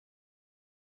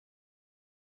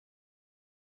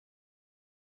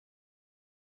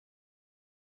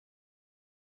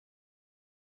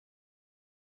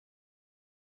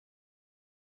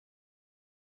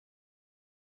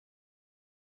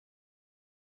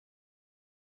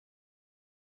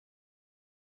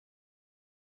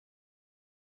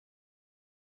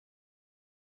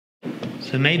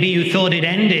So maybe you thought it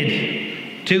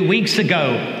ended 2 weeks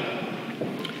ago.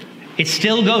 It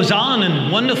still goes on,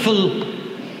 and wonderful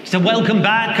to welcome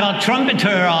back our trumpeter,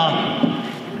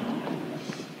 our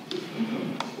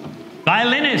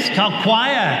violinist, our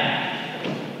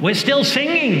choir. We're still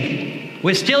singing.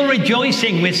 We're still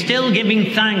rejoicing. We're still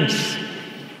giving thanks.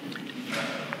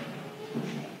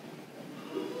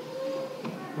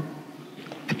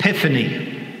 Epiphany.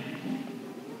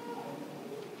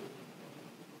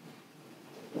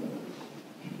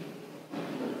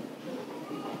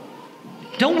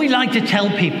 Don't we like to tell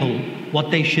people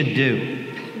what they should do?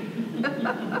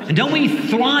 And don't we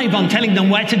thrive on telling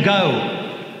them where to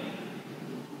go?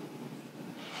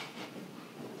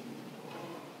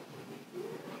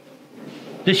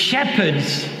 The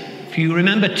shepherds, if you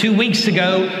remember 2 weeks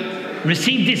ago,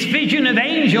 received this vision of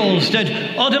angels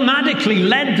that automatically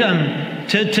led them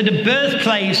to the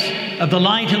birthplace of the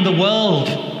light of the world.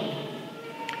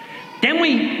 Then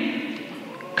we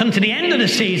come to the end of the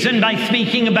season by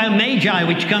speaking about magi,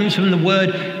 which comes from the word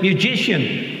magician.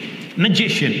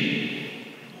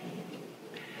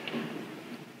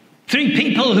 3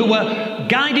 people who were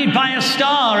guided by a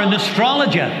star, an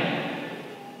astrologer,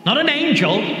 not an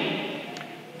angel,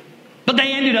 but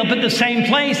they ended up at the same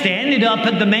place. They ended up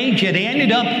at the manger. They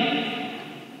ended up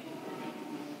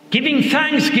giving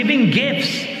thanks, giving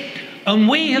gifts. And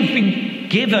we have been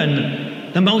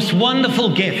given the most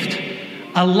wonderful gift,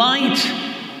 a light,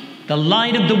 the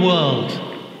light of the world.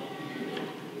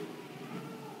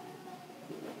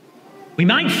 We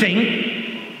might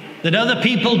think that other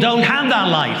people don't have that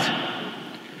light.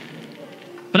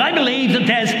 But I believe that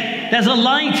there's a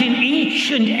light in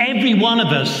each and every one of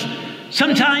us.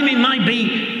 Sometimes it might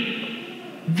be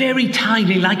very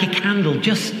tiny, like a candle,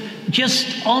 just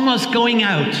almost going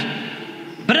out.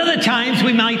 But other times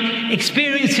we might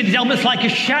experience it almost like a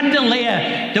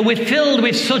chandelier, that we're filled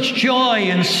with such joy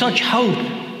and such hope.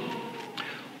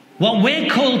 What we're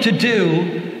called to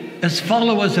do as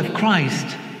followers of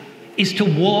Christ is to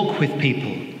walk with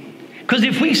people. Because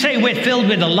if we say we're filled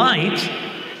with the light,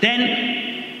 then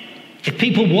if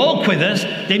people walk with us,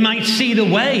 they might see the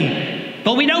way.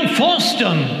 But we don't force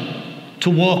them to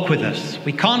walk with us.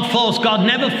 We can't force. God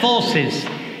never forces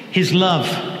his love.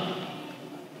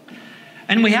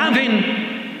 And we have in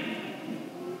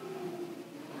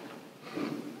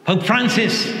Pope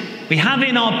Francis, we have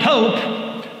in our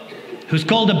Pope, who's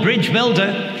called a bridge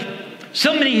builder,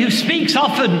 somebody who speaks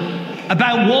often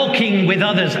about walking with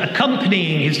others.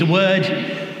 Accompanying is the word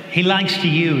he likes to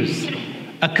use.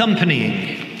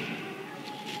 Accompanying.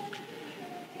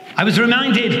 I was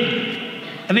reminded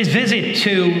of his visit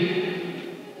to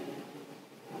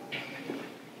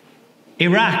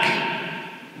Iraq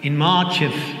in March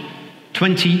of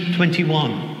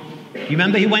 2021. You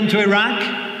remember he went to Iraq?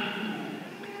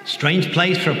 Strange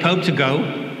place for a pope to go.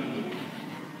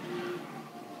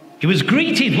 He was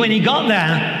greeted when he got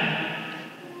there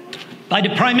by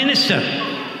the Prime Minister,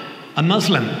 a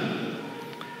Muslim.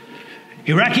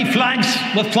 Iraqi flags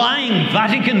were flying,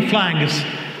 Vatican flags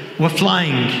were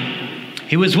flying.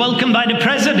 He was welcomed by the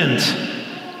President.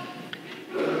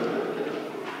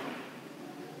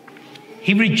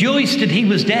 He rejoiced that he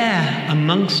was there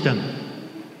amongst them.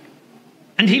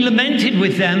 And he lamented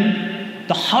with them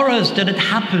the horrors that had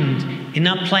happened in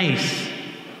that place.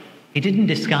 He didn't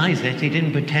disguise it. He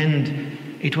didn't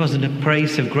pretend it wasn't a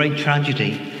place of great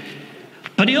tragedy.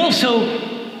 But he also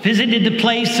visited the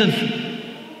place of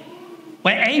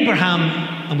where Abraham,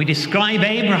 and we describe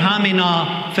Abraham in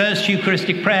our first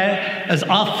Eucharistic prayer as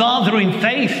our father in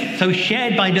faith, so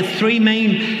shared by the 3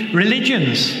 main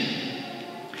religions.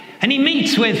 And he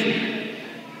meets with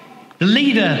the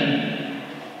leader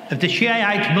of the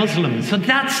Shiite Muslims. So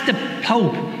that's the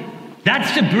Pope.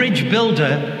 That's the bridge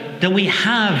builder that we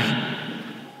have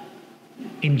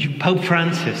in Pope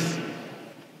Francis.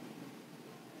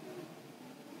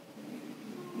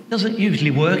 It doesn't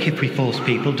usually work if we force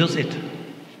people, does it?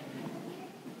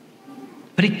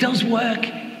 But it does work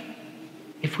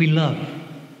if we love.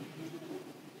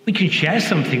 We can share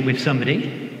something with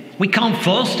somebody. We can't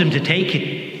force them to take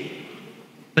it.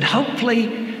 But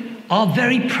hopefully our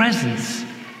very presence,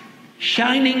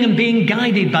 shining and being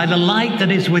guided by the light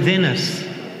that is within us,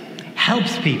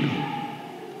 helps people.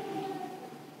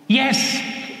 Yes,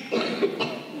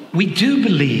 we do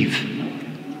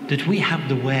believe that we have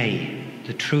the way,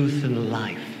 the truth, and the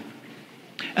life.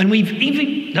 And we've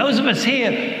even, those of us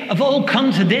here have all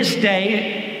come to this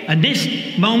day and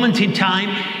this moment in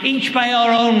time, each by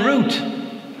our own route.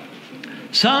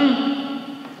 Some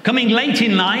coming late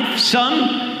in life,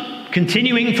 some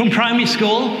continuing from primary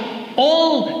school,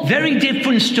 all very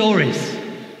different stories.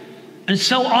 And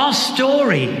so our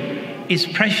story is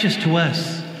precious to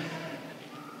us.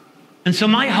 And so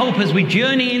my hope as we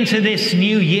journey into this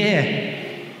new year,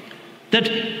 that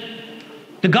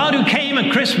the God who came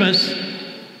at Christmas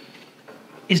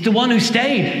is the one who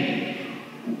stayed.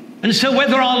 And so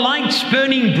whether our light's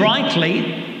burning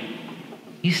brightly,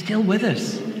 he's still with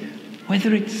us.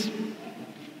 Whether it's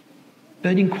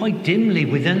burning quite dimly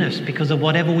within us because of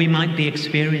whatever we might be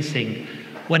experiencing,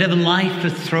 whatever life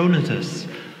has thrown at us,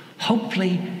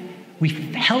 hopefully we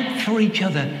help for each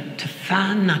other to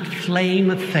fan that flame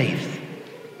of faith.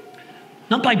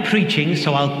 Not by preaching,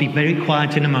 so I'll be very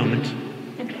quiet in a moment,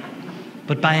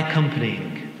 but by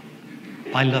accompanying,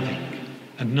 by loving,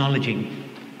 acknowledging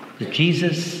that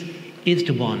Jesus is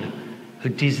the one who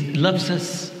loves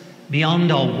us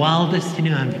beyond our wildest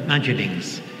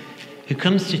imaginings, who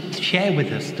comes to share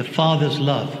with us the Father's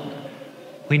love,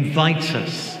 who invites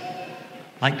us,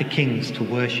 like the kings, to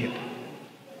worship,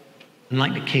 and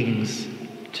like the kings,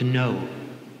 to know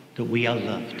that we are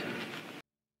loved.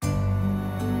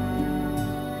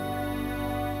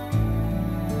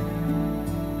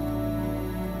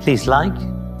 Please like,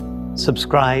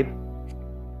 subscribe,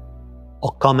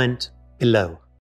 or comment below.